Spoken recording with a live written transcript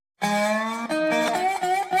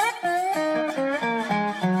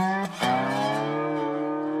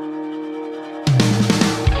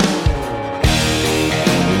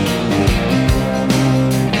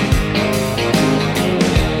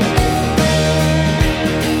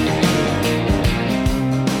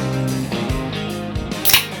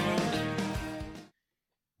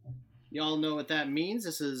all know what that means.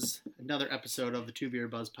 This is another episode of the Two Beer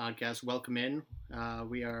Buzz podcast. Welcome in.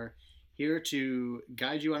 We are here to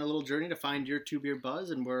guide you on a little journey to find your Two Beer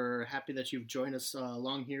Buzz, and we're happy that you've joined us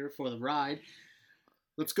along here for the ride.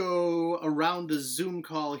 Let's go around the Zoom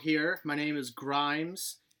call here. My name is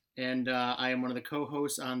Grimes, and I am one of the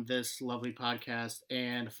co-hosts on this lovely podcast.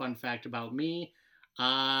 And a fun fact about me,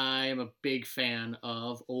 I am a big fan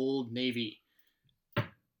of Old Navy.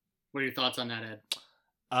 What are your thoughts on that, Ed?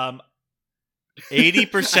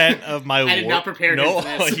 80% of my I did not prepare him for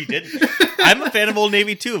this. You didn't. I'm a fan of Old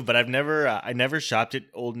Navy too, but I never shopped at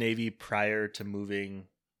Old Navy prior to moving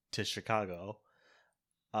to Chicago.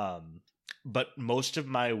 But most of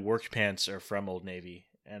my work pants are from Old Navy,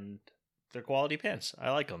 and they're quality pants.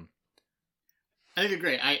 I like them. I think they're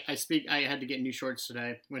great. I had to get new shorts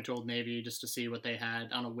today. Went to Old Navy just to see what they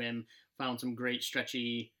had on a whim. Found some great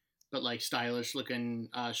stretchy but like stylish looking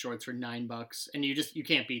shorts for $9, and you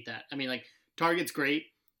can't beat that. I mean, like Target's great,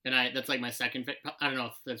 and that's like my second. I don't know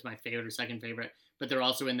if that's my favorite or second favorite, but they're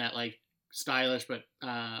also in that like stylish but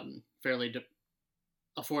fairly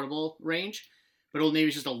affordable range. But Old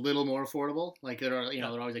Navy's just a little more affordable. Like they're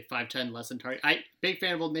always like $5-10 less than Target. Big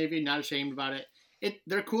fan of Old Navy. Not ashamed about it.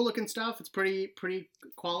 They're cool looking stuff. It's pretty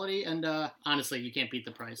quality, and honestly, you can't beat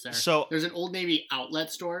the price there. So there's an Old Navy outlet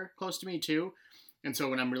store close to me too. And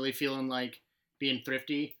so when I'm really feeling like being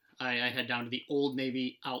thrifty, I head down to the Old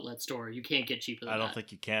Navy outlet store. You can't get cheaper than that. I don't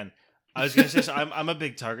think you can. I was going to say, so I'm a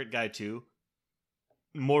big Target guy too.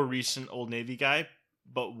 More recent Old Navy guy.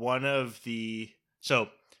 But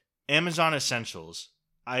Amazon Essentials.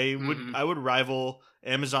 I would rival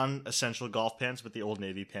Amazon Essential golf pants with the Old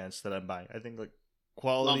Navy pants that I'm buying. I think like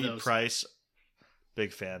quality, price,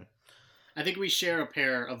 big fan. I think we share a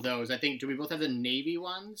pair of those. do we both have the navy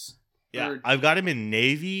ones? Yeah, I've got them in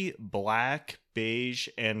navy, black, beige,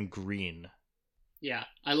 and green. Yeah,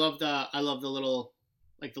 I love the little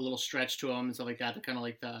stretch to them and stuff like that. They're kind of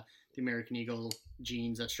like the American Eagle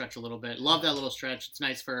jeans that stretch a little bit. Love that little stretch. It's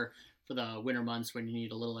nice for the winter months when you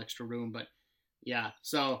need a little extra room. But yeah,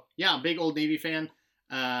 so yeah, big Old Navy fan.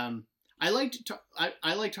 I like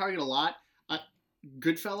Target a lot.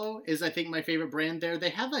 Goodfellow is I think my favorite brand there. They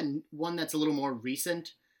have one that's a little more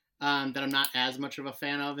recent. That I'm not as much of a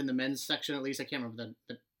fan of in the men's section, at least. I can't remember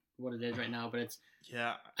what it is right now, but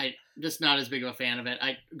I'm just not as big of a fan of it.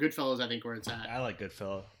 Goodfellas, I think, where it's at. I like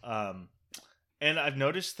Goodfellow. And I've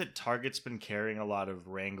noticed that Target's been carrying a lot of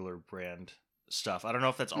Wrangler brand stuff. I don't know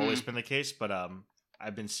if that's always been the case, but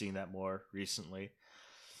I've been seeing that more recently.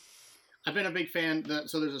 I've been a big fan.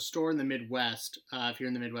 So there's a store in the Midwest. If you're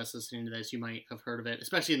in the Midwest listening to this, you might have heard of it,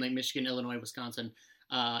 especially in like Michigan, Illinois, Wisconsin,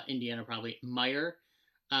 Indiana, probably. Meijer.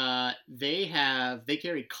 They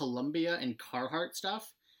carry Columbia and Carhartt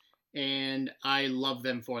stuff, and I love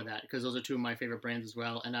them for that because those are two of my favorite brands as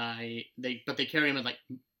well. And they carry them at like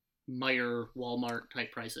Meijer, Walmart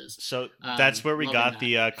type prices. So that's where we got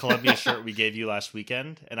the Columbia shirt we gave you last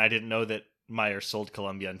weekend, and I didn't know that Meijer sold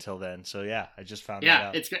Columbia until then. So yeah, I just found that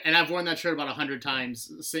out. Yeah, it's good, and I've worn that shirt about 100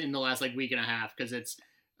 times in the last like week and a half because it's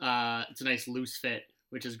a nice loose fit,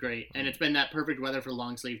 which is great, and it's been that perfect weather for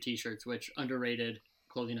long sleeve t-shirts, which underrated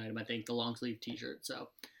clothing item, I think, the long sleeve t-shirt. So,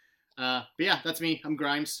 but yeah, that's me. I'm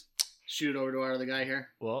Grimes. Shoot it over to our other guy here.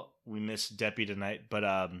 Well, we missed Deppy tonight, but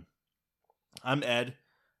I'm Ed.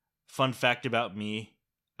 Fun fact about me,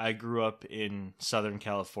 I grew up in Southern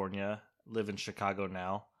California, live in Chicago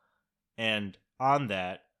now, and on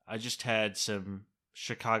that, I just had some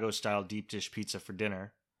Chicago-style deep dish pizza for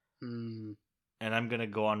dinner, and I'm going to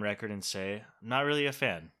go on record and say I'm not really a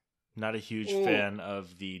fan. Not a huge fan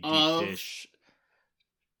of the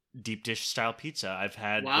deep dish style pizza. I've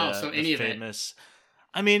had the famous.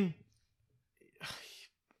 I mean,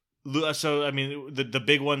 the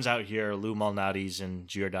big ones out here are Lou Malnati's and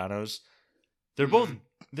Giordano's.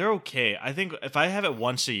 They're okay. I think if I have it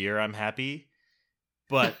once a year, I'm happy.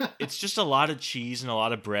 But it's just a lot of cheese and a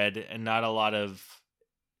lot of bread and not a lot of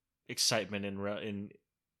excitement in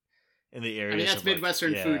the area. I mean, that's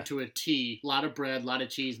Midwestern food to a T. A lot of bread, a lot of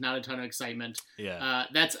cheese, not a ton of excitement. Yeah.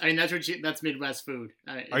 That's Midwest food.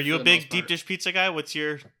 Are you a big deep dish pizza guy? What's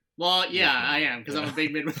your... Well, yeah, I am, because I'm a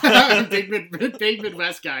big big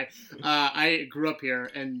Midwest guy. I grew up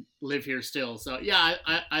here and live here still. So, yeah,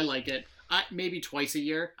 I like it. Maybe twice a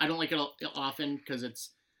year. I don't like it often because it's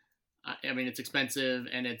expensive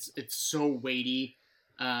and it's so weighty.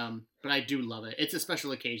 But I do love it. It's a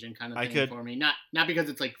special occasion kind of thing for me. Not because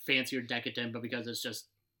it's like fancy or decadent, but because it's just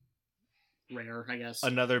rare, I guess.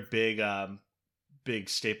 Another big big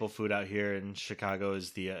staple food out here in Chicago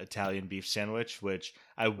is the Italian beef sandwich, which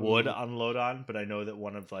I would unload on, but I know that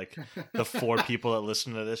one of like the 4 people that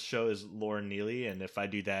listen to this show is Lauren Neely, and if I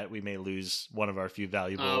do that, we may lose one of our few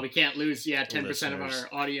valuable. We can't lose 10% listeners. of our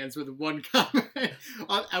audience with one comment.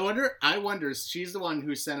 I wonder. She's the one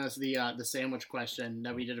who sent us the sandwich question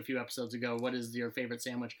that we did a few episodes ago. What is your favorite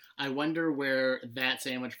sandwich? I wonder where that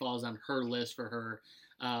sandwich falls on her list for her.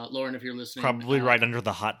 Lauren, if you're listening, probably right under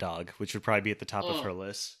the hot dog, which would probably be at the top of her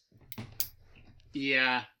list.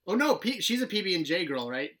 Yeah. Oh no, she's a PB&J girl,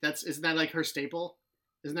 right? Isn't that like her staple?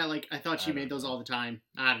 Isn't that like I thought she made those all the time?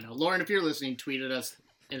 I don't know. Lauren, if you're listening, tweet at us,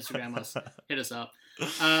 Instagram us, hit us up.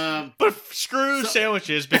 But screw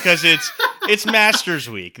sandwiches because it's Masters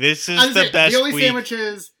Week. This is the best week.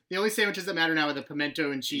 The only sandwiches that matter now are the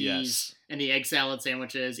pimento and cheese and the egg salad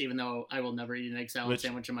sandwiches, even though I will never eat an egg salad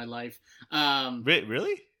sandwich in my life.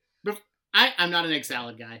 Really? I'm not an egg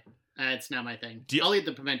salad guy. It's not my thing. I'll eat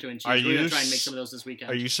the pimento and cheese. We're going to try and make some of those this weekend.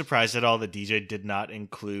 Are you surprised at all that DJ did not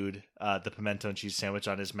include the pimento and cheese sandwich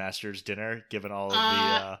on his Masters dinner, given all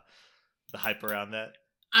of the hype around that?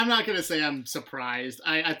 I'm not going to say I'm surprised.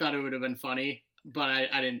 I thought it would have been funny, but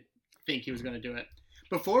I didn't think he was going to do it.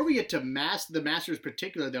 Before we get to the Masters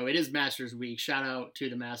particular, though, it is Masters Week. Shout out to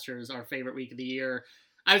the Masters, our favorite week of the year.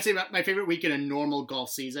 I would say my favorite week in a normal golf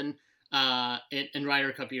season. In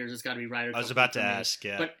Ryder Cup years, it's got to be Ryder Cup. I was about to ask,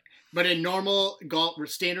 yeah. But in normal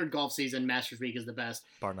standard golf season, Masters Week is the best.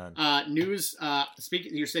 Bar none. News.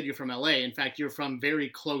 Speaking, you said you're from LA. In fact, you're from very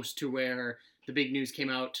close to where the big news came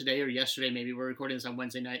out today or yesterday. Maybe we're recording this on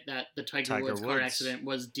Wednesday night. That the Tiger Woods car accident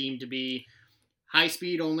was deemed to be high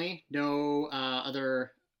speed only, no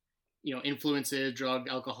other, influences, drug,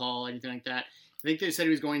 alcohol, anything like that. I think they said he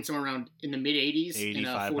was going somewhere around in the mid 80s in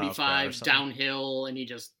a 45 downhill, and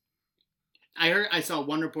I saw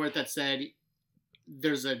one report that said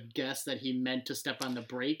there's a guess that he meant to step on the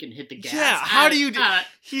brake and hit the gas. Yeah, how do you?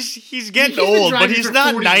 He's getting old, but he's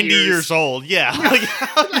not 90 years old. Yeah,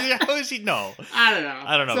 how is he? No, I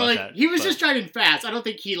don't know. So about that. He was just driving fast. I don't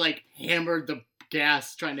think he hammered the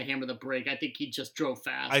gas trying to hammer the brake. I think he just drove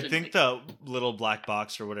fast. I think the little black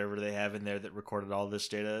box or whatever they have in there that recorded all this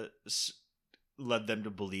data led them to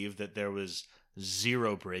believe that there was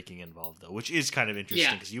zero braking involved, though, which is kind of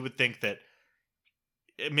interesting because you would think that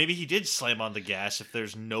maybe he did slam on the gas if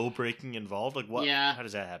there's no braking involved. Like what? Yeah. How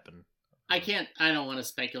does that happen? I don't want to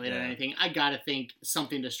speculate on anything. I gotta think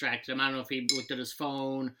something distracted him. I don't know if he looked at his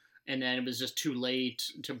phone and then it was just too late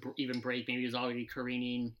to even brake. Maybe he was already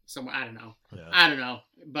careening somewhere. I don't know. Yeah. I don't know.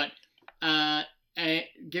 But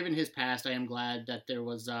given his past, I am glad that there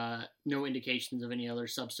was no indications of any other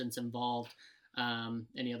substance involved,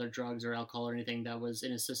 any other drugs or alcohol or anything that was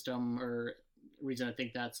in his system or reason to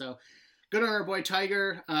think that. So good on our boy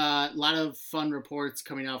Tiger. A lot of fun reports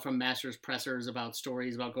coming out from Masters pressers about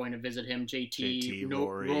stories about going to visit him. JT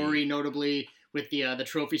Rory notably with the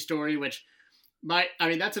trophy story, which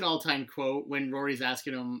that's an all-time quote when Rory's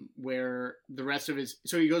asking him where the rest of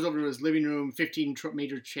so he goes over to his living room, 15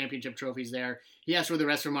 major championship trophies there. He asks where the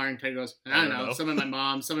rest of them are, and Tiger goes, I don't know. Some in my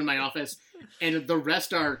mom, some in my office, and the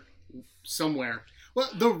rest are somewhere. Well,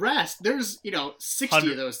 the rest, there's,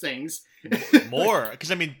 60 of those things. More, because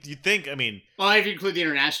you think, well, if you include the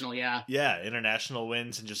international, yeah. Yeah, international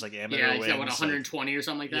wins and just like amateur wins. Yeah, he's got 120 or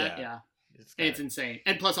something like that. Yeah. It's insane.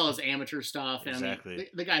 And plus all his amateur stuff. And exactly.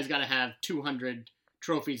 The guy's got to have 200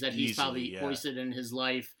 trophies that he's probably hoisted in his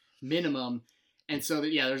life, minimum. And so,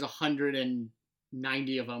 there's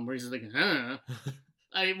 190 of them where he's just like,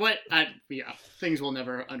 things we'll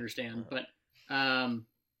never understand. But,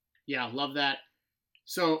 love that.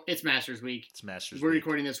 So it's Masters Week. We're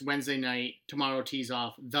recording this Wednesday night. Tomorrow tees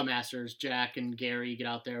off the Masters. Jack and Gary get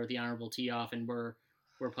out there with the honorable tee off, and we're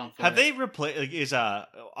pumped for it. Have they replaced?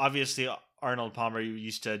 Obviously Arnold Palmer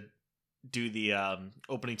used to do the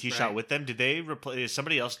opening tee shot with them. Did they replace? Does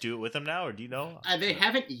somebody else do it with them now, or do you know? They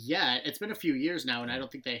haven't yet. It's been a few years now, and I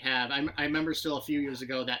don't think they have. I remember still a few years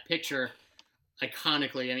ago that picture.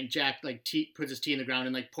 Iconically, Jack puts his tee in the ground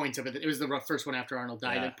and points up at it was the first one after Arnold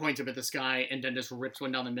died. And points up at the sky and then just rips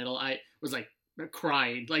one down the middle. I was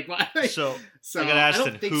crying. Why? So I gotta ask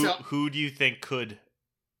then, who do you think could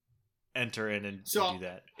enter in and do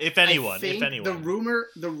that? If anyone.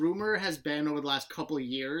 The rumor has been over the last couple of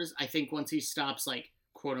years. I think once he stops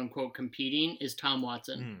quote unquote competing is Tom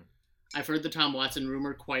Watson. I've heard the Tom Watson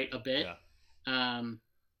rumor quite a bit. Yeah.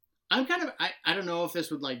 I'm I don't know if this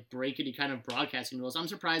would break any kind of broadcasting rules. I'm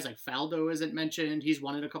surprised Faldo isn't mentioned. He's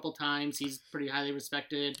won it a couple times. He's pretty highly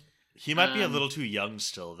respected. He might be a little too young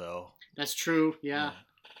still, though. That's true. Yeah.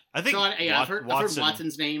 I think I've heard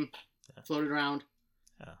Watson's name floated around.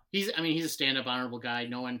 He's a stand-up, honorable guy.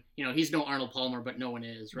 No one, he's no Arnold Palmer, but no one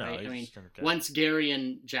is, right? No, once Gary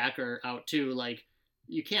and Jack are out too, like,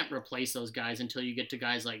 you can't replace those guys until you get to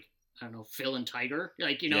guys like, I don't know, Phil and Tiger.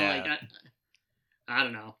 Like, like, I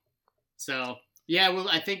don't know. So, yeah, well,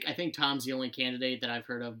 I think Tom's the only candidate that I've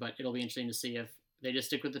heard of, but it'll be interesting to see if they just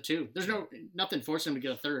stick with the two. There's nothing forcing them to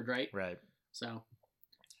get a third, right? Right. So,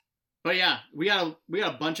 but yeah, we got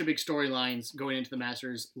a bunch of big storylines going into the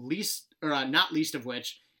Masters. Not least of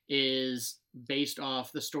which is based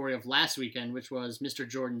off the story of last weekend, which was Mr.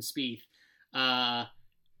 Jordan Spieth.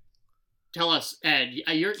 Tell us, Ed.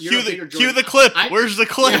 You're a bigger Jordan. Cue the clip. Where's the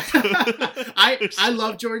clip? Yeah. I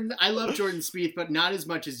love Jordan. I love Jordan Spieth, but not as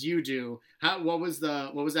much as you do. What was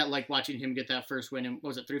that like watching him get that first win? In, what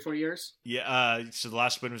was it, 3-4 years? Yeah. So the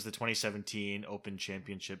last win was the 2017 Open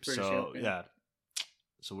Championship. Yeah.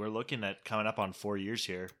 So we're looking at coming up on 4 years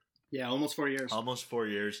here. Yeah, almost 4 years. Almost 4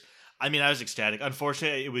 years. I mean, I was ecstatic.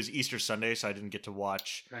 Unfortunately, it was Easter Sunday, so I didn't get to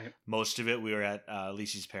watch most of it. We were at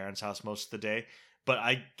Lisi's parents' house most of the day. But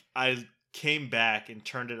I came back and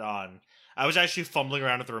turned it on. I was actually fumbling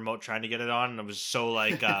around with the remote trying to get it on, and I was so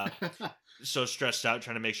so stressed out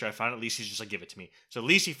trying to make sure I found it. Lisi's just like, give it to me. So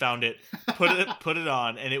Lisi found it, put it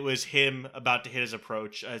on, and it was him about to hit his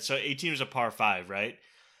approach. So 18 was a par 5, right?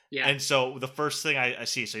 Yeah. And so the first thing I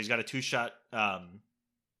see, so he's got a two shot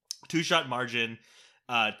margin.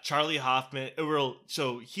 Charlie Hoffman,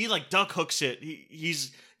 so he like duck hooks it.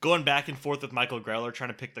 He's going back and forth with Michael Greller trying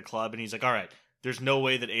to pick the club, and he's like, all right, there's no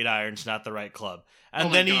way that 8-iron's not the right club.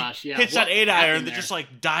 And then he hits that 8-iron that just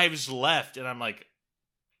like dives left, and I'm like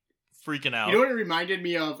freaking out. You know what it reminded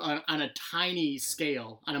me of on a tiny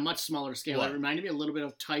scale, on a much smaller scale? What? It reminded me a little bit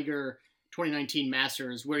of Tiger 2019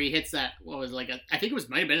 Masters, where he hits that, I think it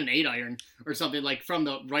might have been an 8-iron or something, like from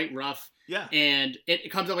the right rough. Yeah. And it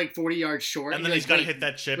comes up like 40 yards short. And then he's got to hit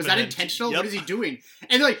that chip. Was that intentional? Yep. What is he doing?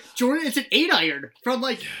 And like, Jordan, it's an 8-iron from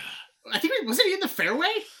like, I think, wasn't he in the fairway?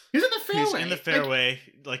 He was in the fairway. He's in the fairway,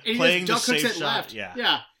 like playing the safe shot. Left.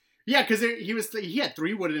 Yeah. Yeah, because he had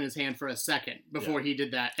 3-wood in his hand for a second before he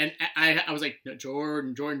did that. And I was like, no,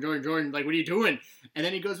 Jordan, like, what are you doing? And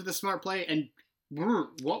then he goes with a smart play, and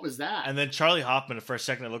what was that? And then Charlie Hoffman, for a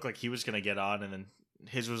second, it looked like he was going to get on, and then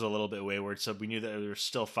his was a little bit wayward, so we knew that they were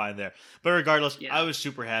still fine there. But regardless, I was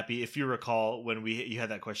super happy. If you recall, when you had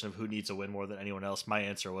that question of who needs a win more than anyone else, my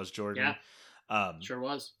answer was Jordan. Yeah, sure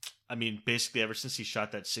was. I mean, basically, ever since he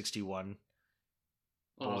shot that 61,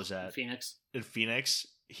 what was that? In Phoenix,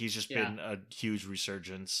 he's just been a huge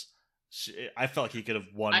resurgence. I felt like he could have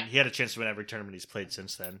won. He had a chance to win every tournament he's played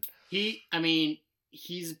since then. He's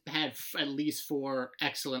had at least 4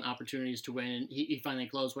 excellent opportunities to win, and he finally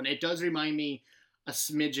closed one. It does remind me a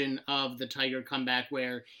smidgen of the Tiger comeback,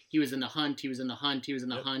 where he was in the hunt,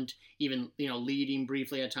 even leading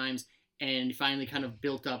briefly at times, and finally kind of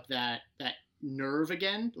built up that nerve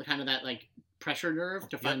again, kind of that like pressure nerve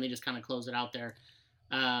to finally just kind of close it out there.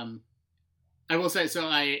 I will say,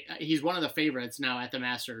 so he's one of the favorites now at the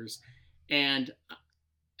Masters, and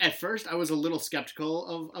at first I was a little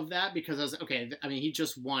skeptical of that, because I was okay. I mean, he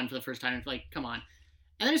just won for the first time. It's like, come on.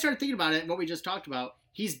 And then I started thinking about it, what we just talked about.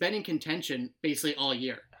 He's been in contention basically all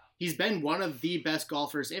year. He's been one of the best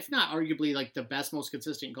golfers, if not arguably like the best, most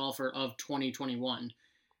consistent golfer of 2021.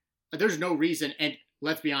 There's no reason, and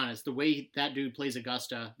let's be honest, the way that dude plays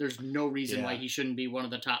Augusta, there's no reason why he shouldn't be one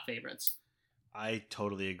of the top favorites. I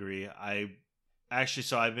totally agree. I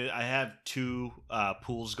have 2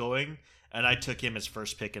 pools going, and I took him as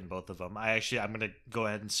first pick in both of them. I'm going to go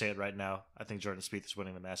ahead and say it right now. I think Jordan Spieth is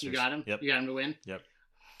winning the Masters. You got him? Yep. You got him to win? Yep.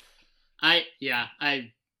 I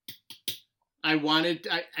kind of wanted to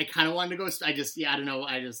go. I don't know.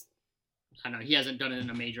 He hasn't done it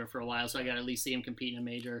in a major for a while, so I got to at least see him compete in a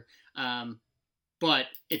major. But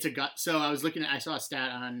it's a gut. So I saw a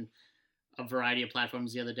stat on a variety of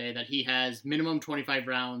platforms the other day that he has minimum 25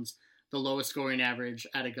 rounds, the lowest scoring average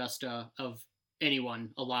at Augusta of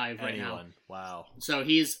anyone alive right now. Wow. So I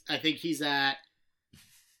think he's at,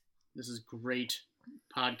 this is great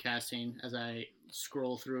podcasting as I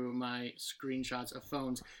scroll through my screenshots of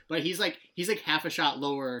phones, but he's like half a shot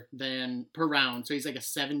lower than per round. So he's like a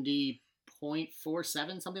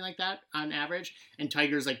 70.47, something like that on average. And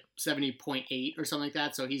Tiger's like 70.8 or something like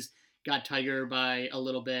that. So he's got Tiger by a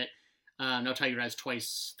little bit. No, Tiger has 3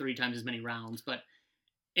 times as many rounds, but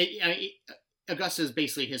Augusta is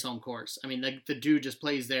basically his home course. I mean, the dude just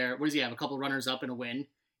plays there. What does he have? A couple runners up and a win,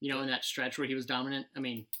 in that stretch where he was dominant. I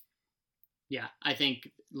mean, yeah, I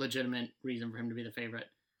think legitimate reason for him to be the favorite.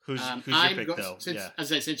 Who's your pick, though?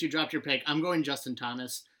 Since you dropped your pick, I'm going Justin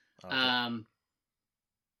Thomas, okay.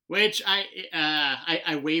 Which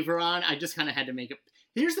I waver on. I just kind of had to make it.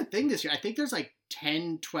 Here's the thing this year. I think there's like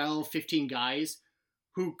 10, 12, 15 guys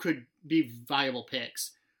who could be viable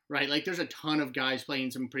picks, right? Like there's a ton of guys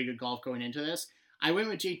playing some pretty good golf going into this. I went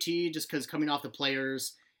with JT just because coming off the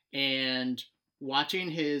Players and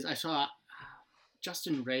watching I saw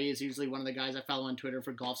Justin Ray is usually one of the guys I follow on Twitter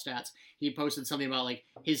for golf stats. He posted something about like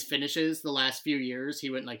his finishes the last few years.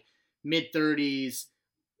 He went like mid 30s,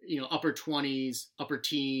 upper 20s, upper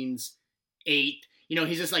teens, 8th.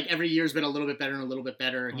 He's just like every year's been a little bit better and a little bit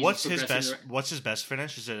better. What's his best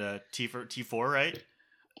finish? Is it a T4, right?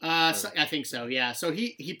 So, I think so. Yeah. So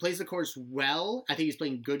he plays the course well. I think he's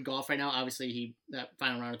playing good golf right now. Obviously, that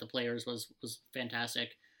final round at the Players was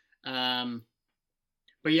fantastic.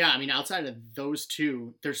 But yeah, I mean, outside of those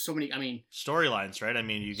two, there's so many. I mean, storylines, right? I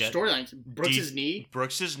mean, you get storylines. Brooks's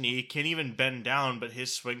knee can't even bend down, but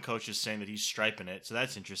his swing coach is saying that he's striping it, so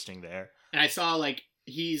that's interesting there. And I saw like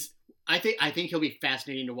I think he'll be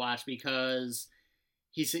fascinating to watch because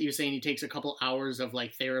he was saying he takes a couple hours of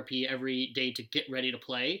like therapy every day to get ready to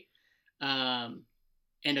play. And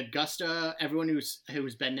Augusta, everyone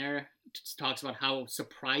who's been there talks about how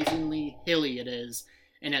surprisingly hilly it is,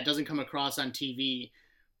 and that doesn't come across on TV.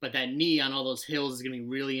 But that knee on all those hills is going to be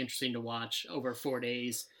really interesting to watch over 4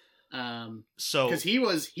 days. Because he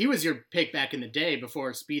was your pick back in the day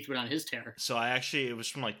before Spieth went on his tear. So it was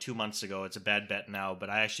from like 2 months ago. It's a bad bet now, but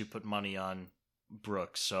I actually put money on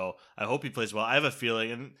Brooks. So I hope he plays well. I have a feeling,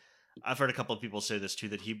 and I've heard a couple of people say this too,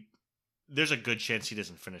 that there's a good chance he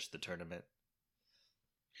doesn't finish the tournament.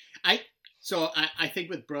 I think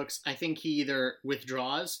with Brooks, I think he either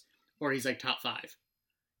withdraws or he's like top 5.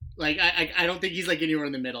 Like, I don't think he's like anywhere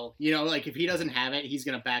in the middle. Like if he doesn't have it, he's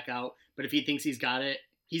going to back out. But if he thinks he's got it,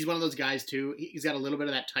 he's one of those guys too. He's got a little bit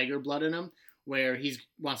of that Tiger blood in him where he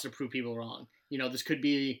wants to prove people wrong. This could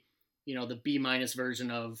be, the B-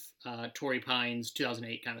 version of Torrey Pines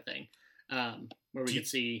 2008 kind of thing, where we could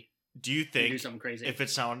see. Do you think do something crazy? If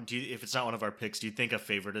it's not one of our picks, do you think a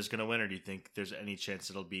favorite is going to win, or do you think there's any chance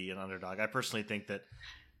it'll be an underdog? I personally think that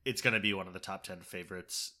it's going to be one of the top 10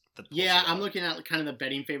 favorites. Yeah, I'm looking at kind of the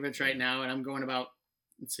betting favorites right now, and I'm going about,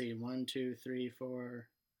 let's see, 1, 2, 3, 4,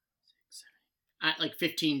 6, 7, like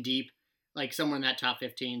 15 deep, like somewhere in that top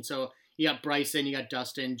 15. So you got Bryson, you got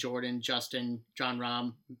Dustin, Jordan, Justin, John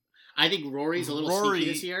Rahm. I think Rory's a little sneaky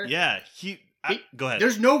this year. Yeah, go ahead.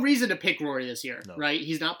 There's no reason to pick Rory this year, no. Right?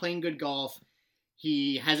 He's not playing good golf.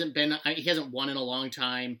 He hasn't won in a long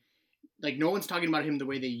time. Like, no one's talking about him the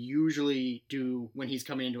way they usually do when he's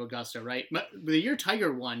coming into Augusta, right? But the year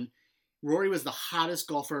Tiger won, Rory was the hottest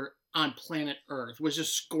golfer on planet Earth. Was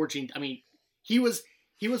just scorching. I mean, he was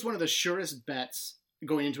one of the surest bets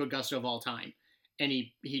going into Augusta of all time. And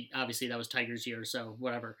he obviously, that was Tiger's year, so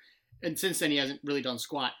whatever. And since then, he hasn't really done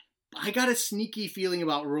squat. But I got a sneaky feeling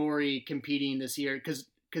about Rory competing this year because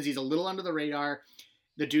he's a little under the radar.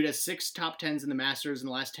 The dude has 6 top 10s in the Masters in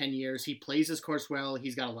the last 10 years. He plays his course well.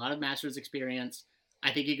 He's got a lot of Masters experience.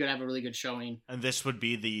 I think he could have a really good showing. And this would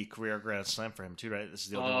be the career Grand Slam for him too, right? This is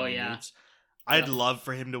the only one he needs. I'd love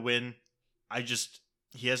for him to win.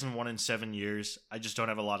 He hasn't won in 7 years. I just don't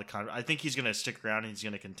have a lot of confidence. I think he's going to stick around and he's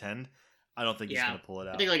going to contend. I don't think he's going to pull it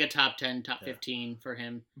out. I think like a top 10, top 15 for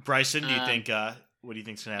him. Bryson, do you think? What do you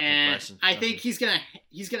think's going to happen with Bryson? I think he's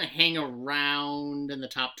gonna hang around in the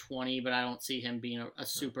top 20, but I don't see him being a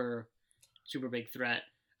super big threat.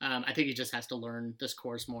 I think he just has to learn this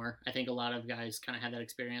course more. I think a lot of guys kind of have that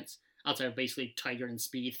experience outside of basically Tiger and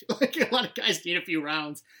Spieth. Like a lot of guys need a few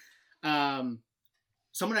rounds.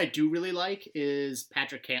 Someone I do really like is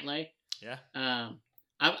Patrick Cantlay. Yeah.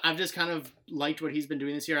 I've just kind of liked what he's been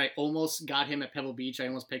doing this year. I almost got him at Pebble Beach. I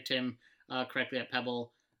almost picked him correctly at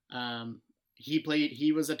Pebble.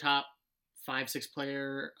 He was a top 5-6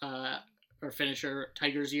 player or finisher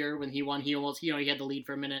Tiger's year when he won. He almost, he had the lead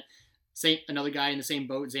for a minute. Another guy in the same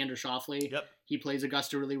boat, Xander Schauffele. Yep. He plays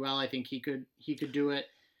Augusta really well. I think he could do it.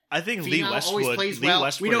 I think Lee Westwood always plays well.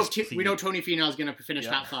 Westwood we know Tony Finau is going to finish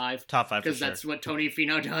top 5. Top 5 because that's what Tony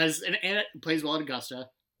Finau does, and it plays well at Augusta.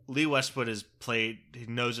 Lee Westwood has played. He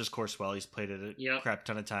knows his course well. He's played it a crap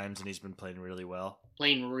ton of times, and he's been playing really well.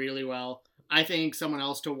 I think someone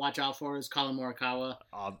else to watch out for is Colin Morikawa.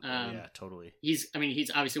 Yeah, totally. He's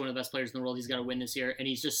obviously one of the best players in the world. He's got to win this year, and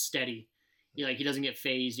he's just steady. He doesn't get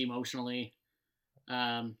phased emotionally.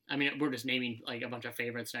 We're just naming like a bunch of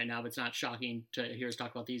favorites right now, but it's not shocking to hear us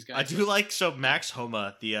talk about these guys. I do like Max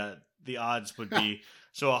Homa. The odds would be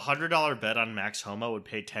so $100 bet on Max Homa would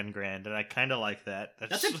pay $10,000, and I kind of like that.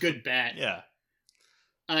 That's a good bet. Yeah.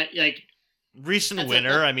 Recent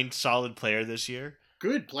winner. Solid player this year.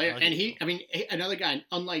 Good player, and another guy,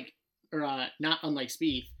 not unlike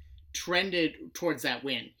Spieth, trended towards that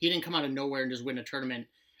win. He didn't come out of nowhere and just win a tournament.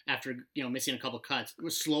 after missing a couple cuts. It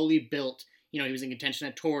was slowly built. He was in contention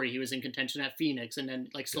at Torrey, he was in contention at Phoenix, and then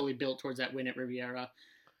like slowly built towards that win at Riviera.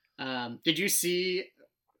 Did you see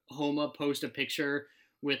Homa post a picture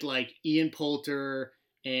with like Ian Poulter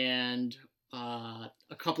and a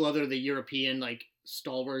couple other of the European like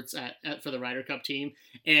stalwarts for the Ryder Cup team,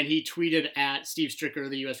 and he tweeted at Steve Stricker,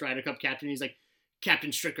 the U.S. Ryder Cup captain. He's like,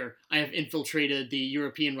 "Captain Stricker, I have infiltrated the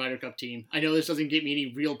European Ryder Cup team. I know this doesn't get me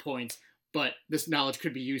any real points, but this knowledge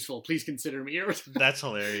could be useful. Please consider me." That's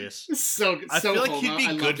hilarious. I feel like he'd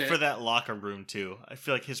be good for that locker room too. I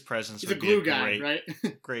feel like his presence would be a guy, right?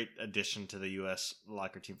 Great addition to the U.S.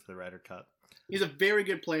 locker team for the Ryder Cup. He's a very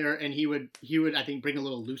good player, and he would I think bring a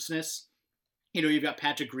little looseness. You've got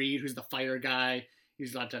Patrick Reed, who's the fire guy.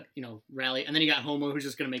 He's allowed to rally, and then you got Homo, who's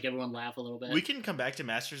just going to make everyone laugh a little bit. We can come back to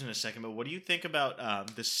Masters in a second, but what do you think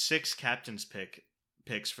about the 6 captains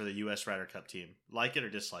picks for the U.S. Ryder Cup team? Like it or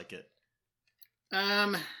dislike it?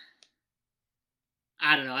 I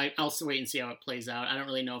don't know. I'll wait and see how it plays out. I don't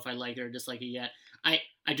really know if I like it or dislike it yet. I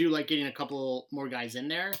do like getting a couple more guys in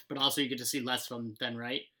there, but also you get to see less of them then,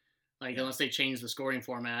 right? Like, unless they change the scoring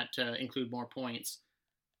format to include more points.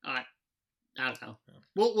 I don't know. Yeah.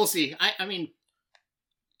 We'll see. I mean,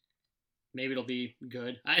 maybe it'll be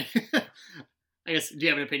good. I guess, do you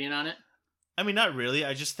have an opinion on it? I mean, not really.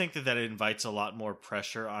 I just think that invites a lot more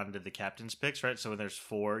pressure onto the captain's picks, right? So when there's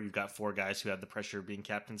 4, you've got 4 guys who have the pressure of being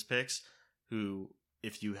captain's picks, who,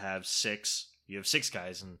 if you have 6, you have 6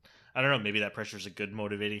 guys. And I don't know, maybe that pressure is a good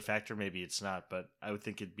motivating factor. Maybe it's not, but I would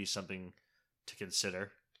think it'd be something to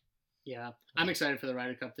consider. Yeah, I'm excited for the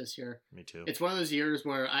Ryder Cup this year. Me too. It's one of those years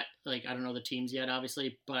where I don't know the teams yet,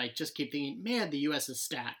 obviously, but I just keep thinking, man, the U.S. is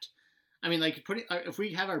stacked. I mean, like, if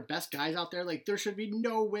we have our best guys out there, like, there should be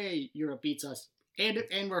no way Europe beats us, and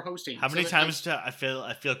we're hosting. How many times? I feel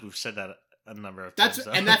like we've said that a number of times.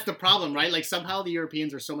 That's the problem, right? Like, somehow the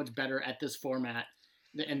Europeans are so much better at this format,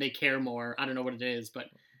 and they care more. I don't know what it is, but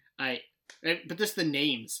just the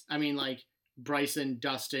names. I mean, like Bryson,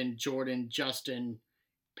 Dustin, Jordan, Justin,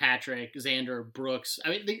 Patrick, Xander, Brooks. I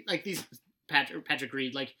mean, these Patrick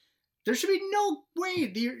Reed. Like, there should be no way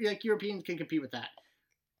the Europeans can compete with that.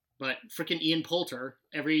 But freaking Ian Poulter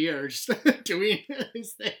every year just doing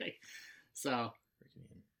his thing. So,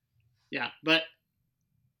 yeah. But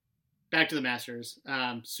back to the Masters.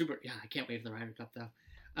 Super. Yeah, I can't wait for the Ryder Cup though.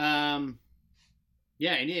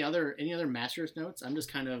 Yeah. Any other Masters notes? I'm just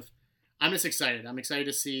excited. I'm excited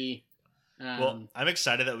to see. Well, I'm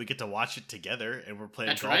excited that we get to watch it together, and we're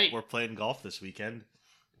playing golf. Right. We're playing golf this weekend.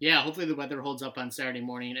 Yeah, hopefully the weather holds up on Saturday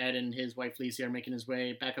morning. Ed and his wife Lisa are making his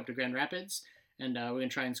way back up to Grand Rapids, and we're going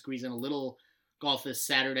to try and squeeze in a little golf this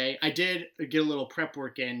Saturday. I did get a little prep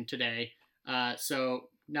work in today, so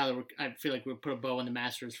now that I feel like we'll put a bow on the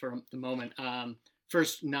Masters for the moment.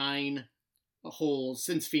 First 9 holes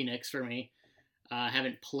since Phoenix for me.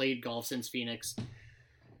 Haven't played golf since Phoenix.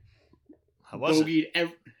 How was it?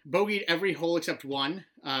 Bogeyed every hole except one,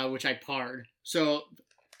 which I parred. So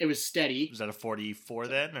it was steady. Was that a 44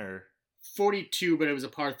 then, or 42? But it was a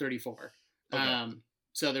par 34. Okay.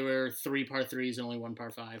 So there were 3 par 3s and only 1 par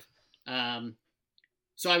 5.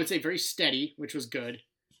 So I would say very steady, which was good.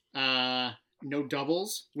 No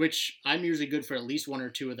doubles, which I'm usually good for at least 1 or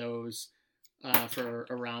 2 of those for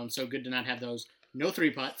a round. So good to not have those. No 3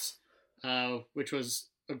 putts, which was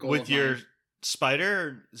a goal. With your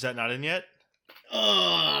Spider, is that not in yet?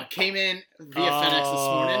 Came in via FedEx this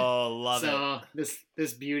morning. Oh, love it. So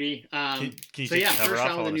this beauty. Can you take the cover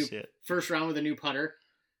off? First round with a new putter.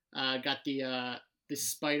 Got the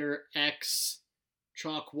Spider X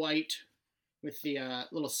chalk white with the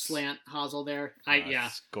little slant hosel there. I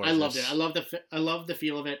loved it. I love the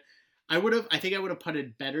feel of it. I think I would have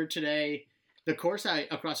putted better today. The course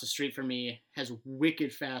across the street from me has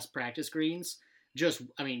wicked fast practice greens.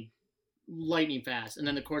 Lightning fast. And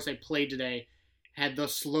then the course I played today had the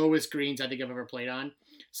slowest greens I think I've ever played on.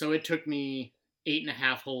 So it took me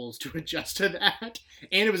 8.5 holes to adjust to that.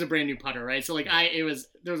 And it was a brand new putter, right? So there was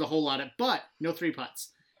a whole lot but no 3 putts.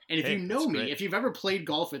 And if you know me, great. If you've ever played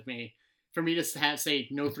golf with me, for me to say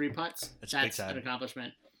no 3 putts, that's an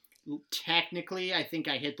accomplishment. Technically, I think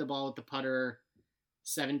I hit the ball with the putter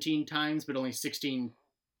 17 times, but only 16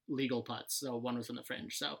 legal putts. So 1 was in the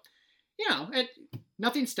fringe. So,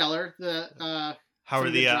 nothing stellar. How are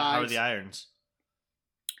the irons?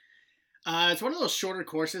 It's one of those shorter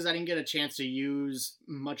courses. I didn't get a chance to use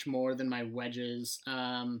much more than my wedges.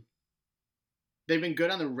 They've been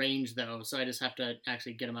good on the range though, so I just have to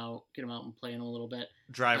actually get them out and play in a little bit.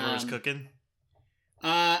 Driver was cooking.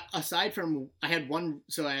 Aside from, I had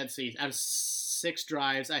 6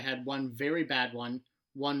 drives. I had 1 very bad one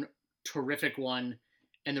 1 terrific one,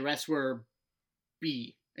 and the rest were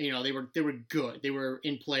B. They were good. They were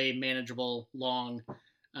in play, manageable, long,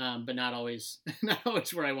 but not always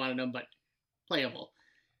where I wanted them, but playable.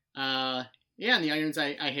 And the irons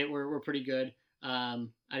I hit were pretty good. I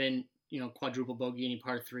didn't quadruple bogey any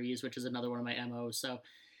par threes, which is another one of my MOs. So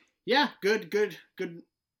yeah, good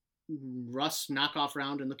Russ knockoff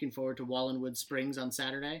round, and looking forward to Wallenwood Springs on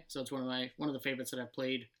Saturday. So it's one of the favorites that I've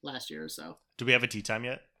played last year. So do we have a tee time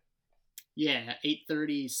yet? Yeah,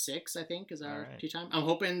 8:36 I think is our right. tee time. I'm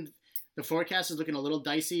hoping the forecast is looking a little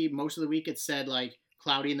dicey. Most of the week it said like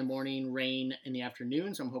cloudy in the morning, rain in the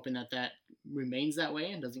afternoon. So I'm hoping that remains that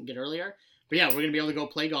way and doesn't get earlier. But yeah, we're gonna be able to go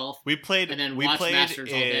play golf. We played and then we watch played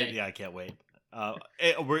Masters all day. Yeah, I can't wait.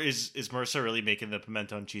 Is Marissa really making the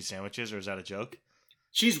pimento and cheese sandwiches, or is that a joke?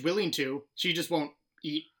 She's willing to. She just won't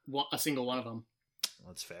eat a single one of them.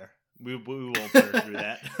 That's fair. We won't put her through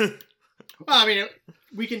that. Well, I mean,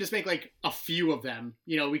 we can just make like a few of them.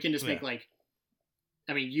 We can just make like.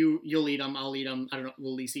 I mean, you'll eat them. I'll eat them. I don't know.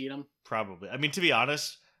 Will Lisa eat them? Probably. I mean, to be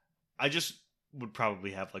honest, I just would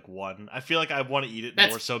probably have like one. I feel like I want to eat it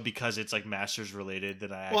more so because it's like Masters related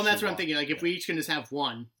than I. Well, that's what I'm thinking. Like, if we each can just have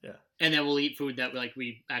one, and then we'll eat food that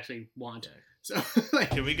we actually want. So, like,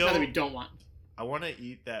 can we go? Not that we don't want. I want to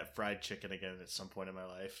eat that fried chicken again at some point in my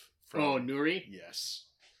life. Nuri? Yes.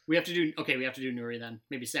 We have to do Nuri then.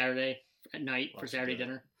 Maybe Saturday at night for Saturday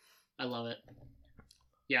dinner. I love it.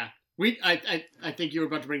 Yeah. I think you were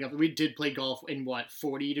about to bring up, we did play golf in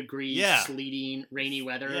 40 degrees, sleeting, rainy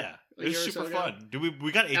weather. Yeah. It was super fun.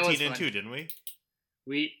 We got 18 in too, didn't we?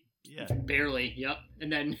 Barely. Yep.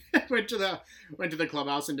 And then went to the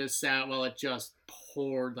clubhouse and just sat while it just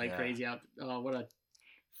poured like crazy out. Oh, what a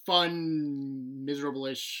fun,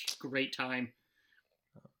 miserable-ish, great time.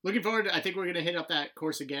 Looking forward I think we're going to hit up that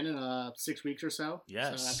course again in 6 weeks or so.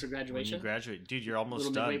 Yes. So after graduation. When you graduate. Dude, you're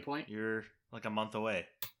almost done. Point. You're like a month away.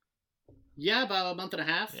 Yeah, about a month and a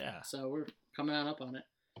half. Yeah. So we're coming on up on it.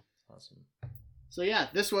 Awesome. So yeah,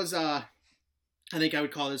 this was, I think I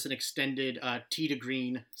would call this an extended tee to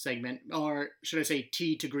green segment, or should I say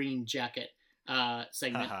tee to green jacket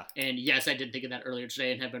segment. And yes, I did think of that earlier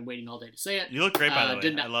today and have been waiting all day to say it. You look great, by the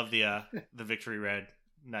way. I love the Victory Red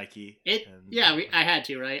Nike. I had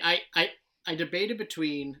to, right? I debated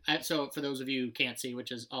between, so for those of you who can't see,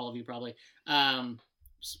 which is all of you probably,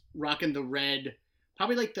 rocking the red,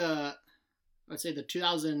 probably like I'd say the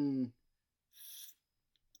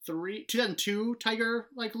 2002 Tiger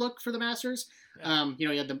like look for the Masters. Yeah. You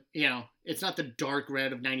had it's not the dark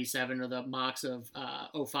red of 97 or the mocks of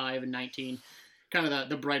 05 and 19, kind of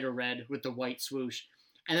the brighter red with the white swoosh.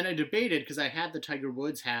 And then I debated because I had the Tiger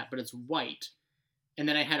Woods hat, but it's white. And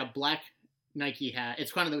then I had a black Nike hat.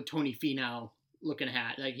 It's kind of the Tony Finau looking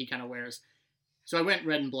hat like he kind of wears. So I went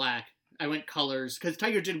red and black. I went colors because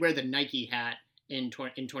Tiger did wear the Nike hat in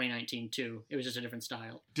 2019 too. It was just a different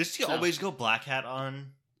style. Does he always go black hat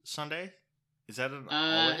on Sunday? Is that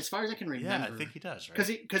as far as I can remember? Yeah, I think he does. Right?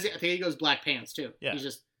 Because I think he goes black pants too. Yeah, he's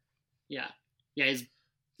just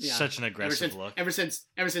he's such an aggressive look. Ever since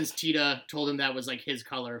Tita told him that was like his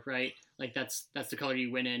color, right? Like that's the color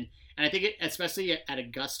you win in. And I think especially at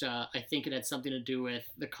Augusta, I think it had something to do with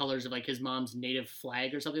the colors of like his mom's native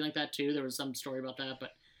flag or something like that too. There was some story about that,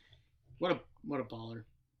 but what a baller.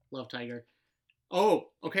 Love Tiger. Oh,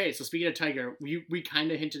 okay. So speaking of Tiger, we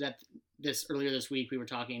kind of hinted at this earlier this week. We were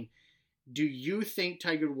talking. Do you think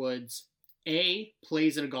Tiger Woods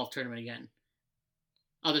plays in a golf tournament again?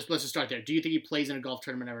 Let's just start there. Do you think he plays in a golf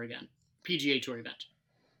tournament ever again? PGA Tour event.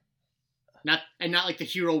 Not like the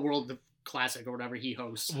Hero World Classic or whatever he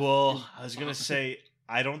hosts. Well, I was gonna say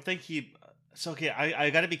I don't think he. It's okay.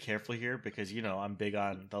 I got to be careful here because I'm big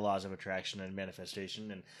on the laws of attraction and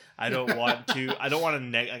manifestation, and I don't want to. I don't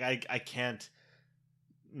want to I can't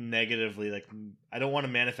negatively I don't want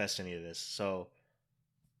to manifest any of this. So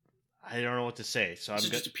I don't know what to say. So it's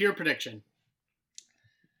just a pure prediction.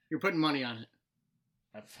 You're putting money on it.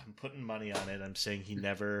 I'm putting money on it. I'm saying he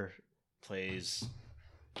never plays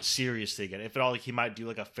seriously again. If at all, he might do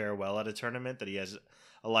like a farewell at a tournament that he has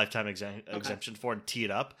a lifetime exemption for and tee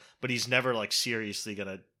it up, but he's never like seriously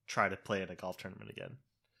gonna try to play in a golf tournament again.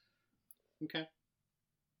 Okay.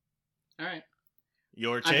 All right.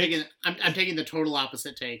 Your take? I'm taking the total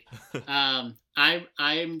opposite take. I'm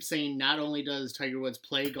saying not only does Tiger Woods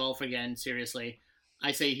play golf again seriously,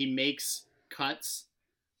 I say he makes cuts,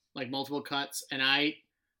 like multiple cuts, and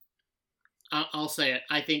I'll say it.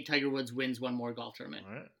 I think Tiger Woods wins one more golf tournament.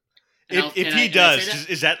 All right. If he does,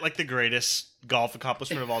 is that like the greatest golf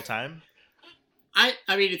accomplishment of all time? I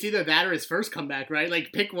mean, it's either that or his first comeback, right?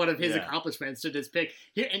 Like, pick one of his accomplishments to just pick.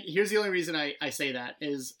 Here's the only reason I say that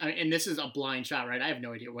is, and this is a blind shot, right? I have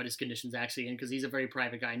no idea what his condition's actually in because he's a very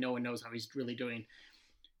private guy. No one knows how he's really doing.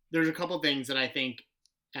 there's a couple things that I think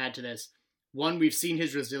add to this. One, we've seen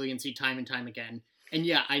his resiliency time and time again. And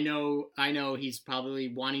yeah, I know he's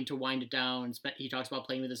probably wanting to wind it down. He talks about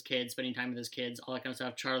playing with his kids, spending time with his kids, all that kind of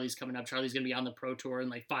stuff. Charlie's coming up. Charlie's going to be on the pro tour in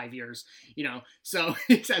like 5 years, so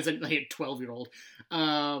as a 12-year-old.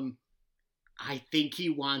 I think he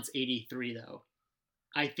wants 83 though.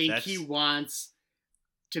 I think he wants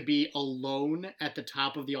to be alone at the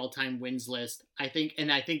top of the all-time wins list. I think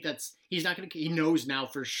he knows now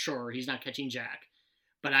for sure he's not catching Jack.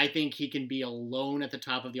 But I think he can be alone at the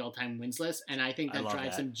top of the all-time wins list, and I think that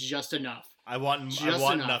drives him just enough. I want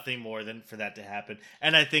nothing more than for that to happen.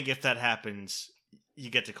 And I think if that happens,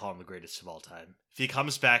 you get to call him the greatest of all time. If he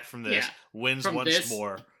comes back from this, wins once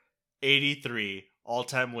more, 83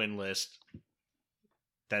 all-time win list,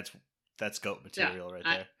 that's GOAT material right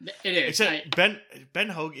there. It is. Except Ben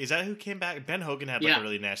Hogan, is that who came back? Ben Hogan had like a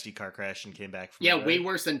really nasty car crash and came back from it, right? Way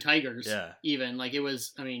worse than Tiger's. Yeah. Even like it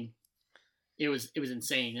was. I mean. It was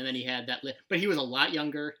insane, and then he had that. But he was a lot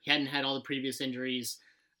younger. He hadn't had all the previous injuries.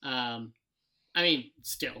 Hogan's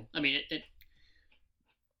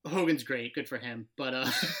great, good for him. But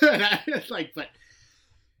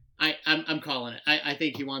I'm calling it. I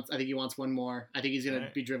think he wants one more. I think he's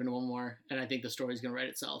gonna be driven to one more, and I think the story's gonna write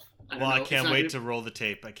itself. I can't wait to roll the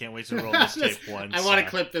tape. I can't wait to roll this tape once. I want to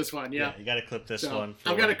clip this one. Yeah, you got to clip this one.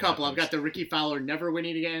 I've got a couple. I've got the Ricky Fowler never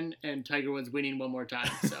winning again, and Tiger Woods winning one more time.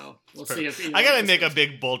 So we'll see if I got to make a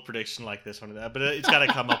big bold prediction like this one, but it's got to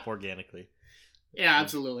come up organically. Yeah,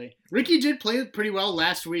 absolutely. Ricky did play pretty well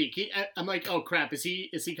last week. I'm like, oh crap, is he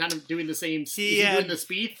kind of doing the same? Is he doing the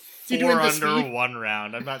speed? 4 under 1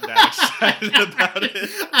 round. I'm not that excited about it.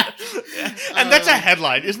 And that's a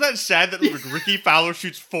headline. Isn't that sad that Ricky Fowler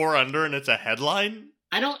shoots 4 under and it's a headline?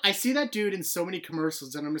 I see that dude in so many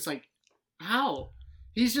commercials, and I'm just like, how?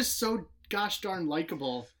 He's just so gosh darn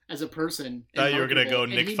likable as a person. Thought you were gonna go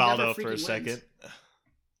Nick Faldo for a second.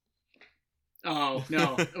 Oh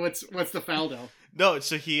no! What's the Faldo? No,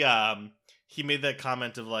 so he made that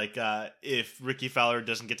comment of like, if Ricky Fowler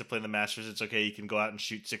doesn't get to play the Masters, it's okay. You can go out and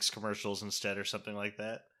shoot 6 commercials instead, or something like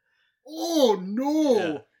that. Oh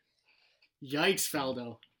no! Yeah. Yikes,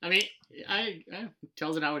 Faldo. I mean, I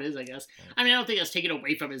tells it how it is, I guess. I mean, I don't think that's taken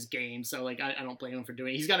away from his game, so like, I don't blame him for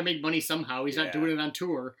doing it. He's got to make money somehow. He's not doing it on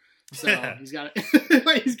tour, so he's got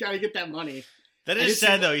to get that money. That is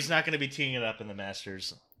sad though. He's not going to be teeing it up in the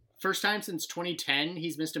Masters. First time since 2010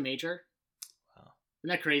 he's missed a major. Wow,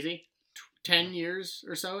 isn't that crazy? 10 years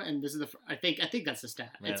or so, and this is I think that's the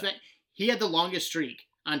stat. He had the longest streak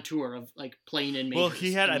on tour of like playing in majors. Well,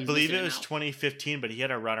 he had, I believe it was 2015, but he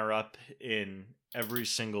had a runner-up in every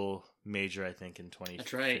single major, I think, in 2015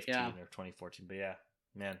 that's right, or 2014. But yeah,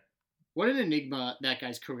 man, what an enigma that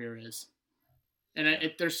guy's career is.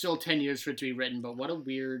 And there's still 10 years for it to be written, but what a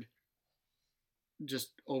weird,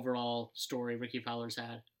 just overall story Ricky Fowler's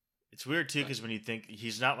had. It's weird too, because when you think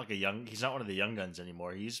he's not one of the young guns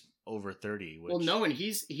anymore. He's over 30. Well, no, and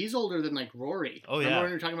he's older than like Rory. Oh, yeah. Remember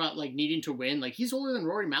when you're talking about like needing to win? Like he's older than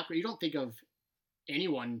Rory McIlroy. You don't think of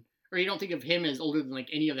anyone, or you don't think of him as older than like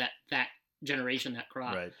any of that generation, that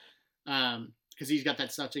crop. Right. Because he's got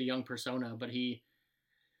such a young persona, but I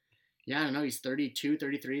don't know, he's 32,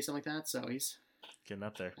 33, something like that. So he's getting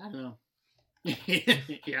up there. I don't know.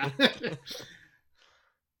 Yeah.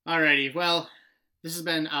 Alrighty. Well, this has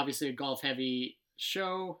been obviously a golf-heavy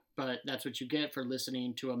show, but that's what you get for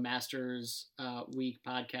listening to a Masters Week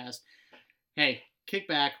podcast. Hey, kick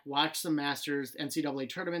back, watch the Masters. NCAA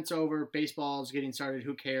tournament's over. Baseball's getting started.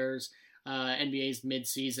 Who cares? NBA's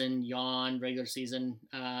mid-season, yawn, regular season.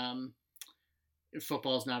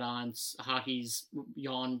 Football's not on. Hockey's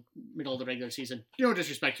yawn, middle of the regular season. No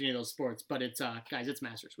disrespect to any of those sports, but it's guys, it's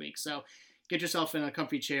Masters Week. So get yourself in a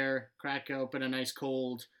comfy chair, crack open a nice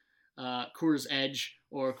cold Coors Edge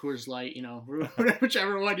or Coors Light,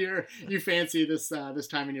 whichever one you fancy this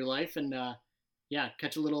time in your life, and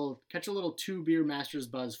catch a little 2-beer Masters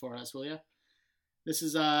buzz for us, will you? This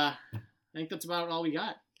is I think that's about all we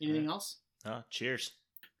got. Anything else? Cheers.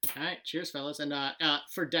 All right, cheers, fellas, and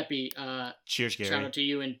for Deppy, cheers, Gary. Shout out to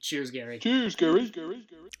you, and cheers, Gary. Cheers, Gary.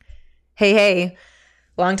 Hey,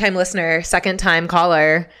 long-time listener, second-time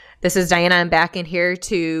caller. This is Diana. I'm back in here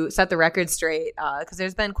to set the record straight because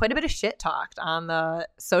there's been quite a bit of shit talked on the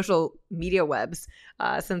social media webs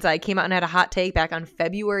since I came out and had a hot take back on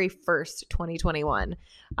February 1st, 2021.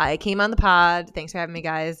 I came on the pod. Thanks for having me,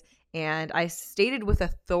 guys. And I stated with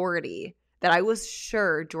authority that I was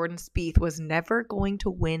sure Jordan Spieth was never going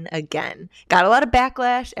to win again. Got a lot of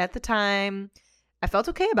backlash at the time. I felt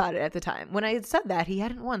okay about it at the time. When I had said that, he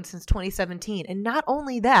hadn't won since 2017. And not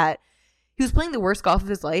only that, he was playing the worst golf of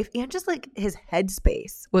his life, and just like his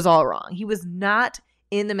headspace was all wrong. He was not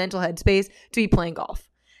in the mental headspace to be playing golf.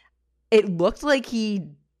 It looked like he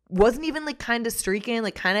wasn't even like kind of streaking,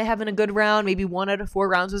 like kind of having a good round. Maybe 1 out of 4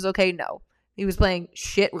 rounds was okay. No, he was playing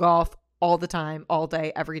shit golf all the time, all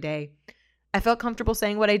day, every day. I felt comfortable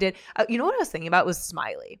saying what I did. You know what I was thinking about was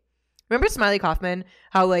Smiley. Remember Smiley Kaufman?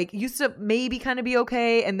 How like used to maybe kind of be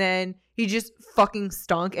okay, and then he just fucking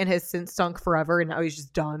stunk and has since stunk forever, and now he's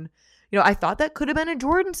just done. You know, I thought that could have been a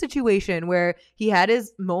Jordan situation where he had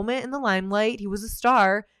his moment in the limelight. He was a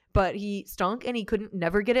star, but he stunk and he couldn't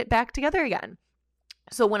never get it back together again.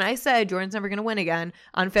 So when I said Jordan's never going to win again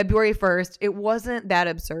on February 1st, it wasn't that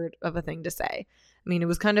absurd of a thing to say. I mean, it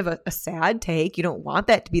was kind of a sad take. You don't want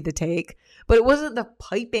that to be the take, but it wasn't the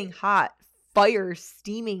piping hot, fire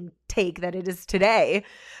steaming take that it is today.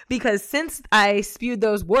 Because since I spewed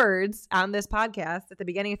those words on this podcast at the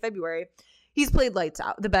beginning of February, he's played lights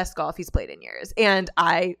out, the best golf he's played in years. And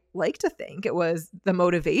I like to think it was the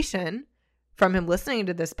motivation from him listening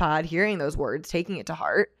to this pod, hearing those words, taking it to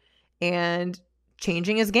heart, and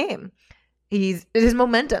changing his game. His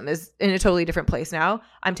momentum is in a totally different place now.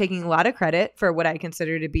 I'm taking a lot of credit for what I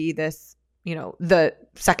consider to be this, you know, the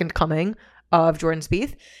second coming of Jordan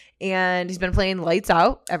Spieth. And he's been playing lights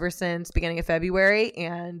out ever since beginning of February.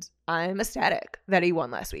 And I'm ecstatic that he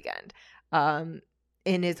won last weekend.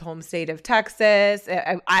 In his home state of Texas.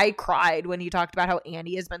 I cried when he talked about how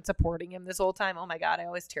Andy has been supporting him this whole time. Oh my God, I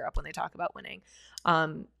always tear up when they talk about winning.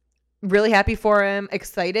 Really happy for him.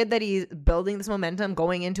 Excited that he's building this momentum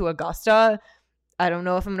going into Augusta. I don't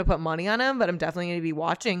know if I'm going to put money on him, but I'm definitely going to be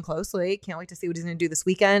watching closely. Can't wait to see what he's going to do this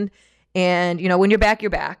weekend. And, you know, when you're back, you're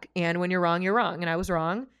back. And when you're wrong, you're wrong. And I was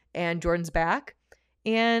wrong. And Jordan's back.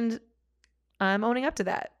 And I'm owning up to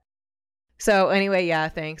that. So anyway, yeah,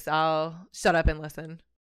 thanks. I'll shut up and listen.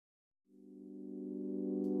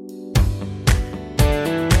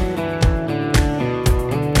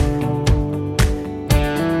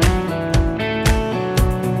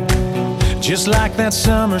 Just like that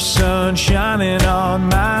summer sun shining on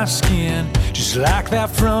my skin, just like that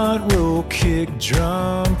front row kick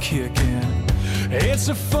drum kicking. It's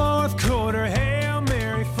the fourth quarter. Hey.